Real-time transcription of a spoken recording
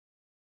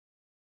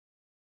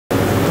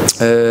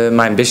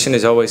My ambition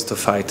is always to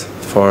fight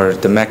for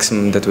the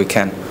maximum that we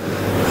can.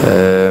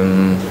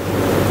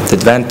 The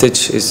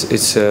advantage is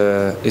it's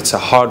a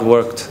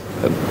hard-worked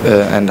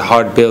and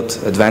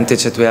hard-built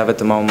advantage that we have at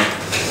the moment.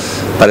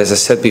 But as I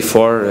said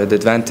before, the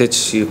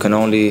advantage you can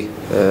only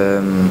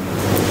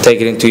take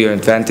it into your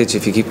advantage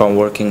if you keep on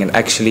working and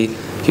actually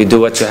you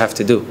do what you have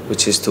to do,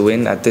 which is to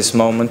win at this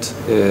moment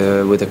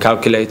with the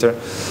calculator,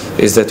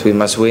 is that we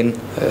must win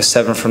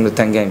 7 from the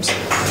 10 games.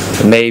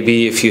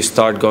 Maybe if you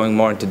start going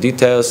more into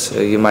details,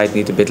 you might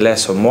need a bit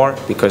less or more,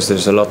 because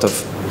there's a lot of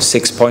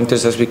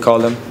 6-pointers, as we call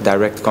them,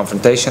 direct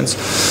confrontations.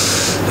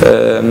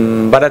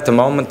 But at the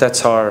moment,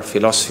 that's our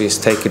philosophy, is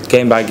take it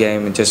game by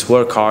game and just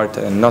work hard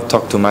and not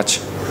talk too much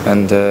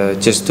and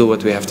just do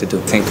what we have to do.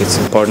 I think it's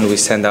important we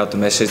send out the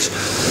message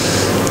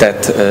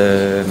that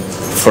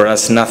for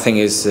us nothing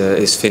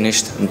is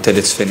finished until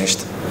it's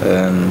finished.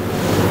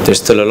 There's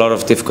still a lot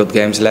of difficult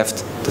games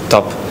left. The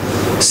top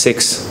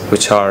 6,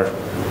 which are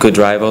good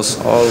rivals.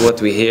 All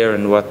what we hear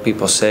and what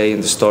people say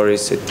in the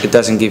stories, it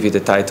doesn't give you the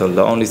title.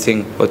 The only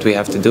thing what we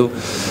have to do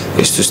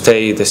is to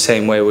stay the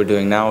same way we're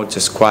doing now,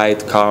 just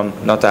quiet, calm,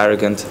 not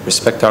arrogant,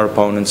 respect our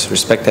opponents,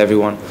 respect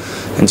everyone,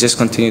 and just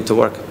continue to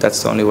work.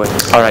 That's the only way.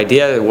 Our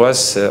idea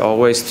was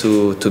always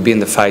to be in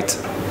the fight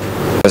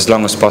as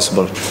long as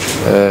possible.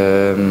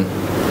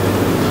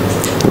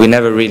 We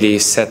never really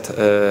set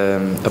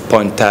a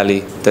point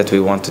tally that we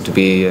wanted to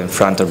be in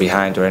front or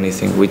behind or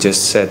anything. We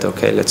just said,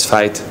 okay, let's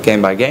fight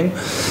game by game,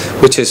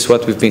 which is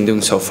what we've been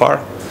doing so far.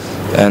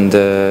 And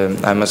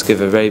I must give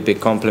a very big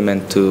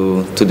compliment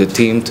to the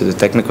team, to the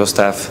technical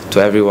staff, to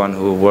everyone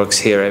who works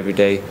here every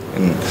day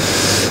in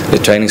the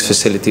training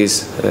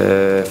facilities,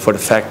 for the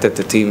fact that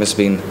the team has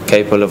been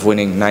capable of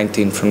winning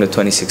 19 from the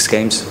 26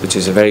 games, which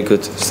is a very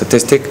good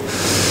statistic.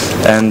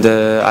 And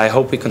I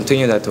hope we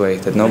continue that way,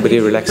 that nobody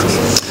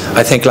relaxes.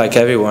 I think, like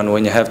everyone,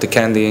 when you have the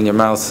candy in your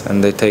mouth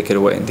and they take it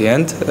away in the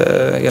end,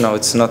 you know,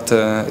 it's not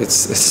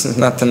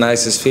the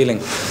nicest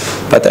feeling.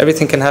 But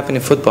everything can happen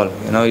in football.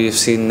 You know, you've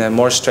seen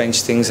more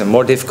strange things and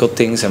more difficult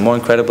things and more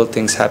incredible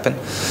things happen.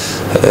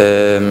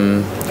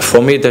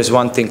 For me, there's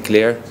one thing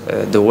clear: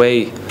 the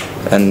way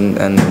and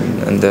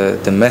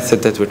the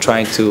method that we're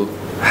trying to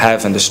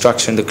have and the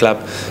structure in the club,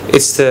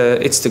 it's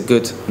the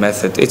good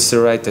method, it's the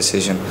right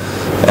decision.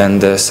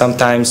 And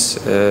sometimes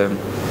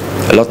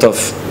a lot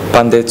of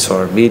pundits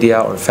or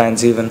media or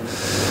fans even,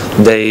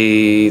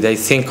 they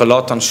think a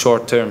lot on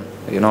short term,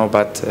 you know,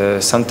 but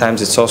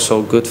sometimes it's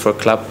also good for a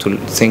club to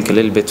think a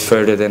little bit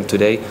further than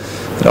today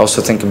and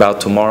also think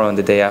about tomorrow and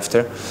the day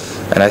after.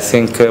 And I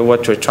think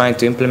what we're trying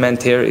to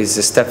implement here is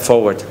a step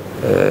forward.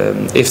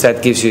 If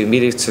that gives you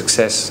immediate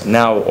success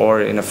now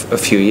or in a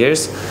few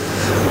years,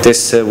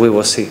 this we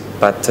will see.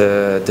 But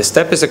the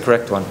step is the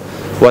correct one.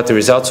 What the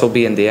results will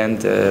be in the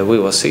end, we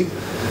will see.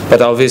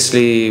 But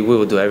obviously we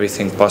will do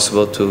everything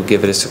possible to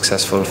give it a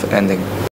successful ending.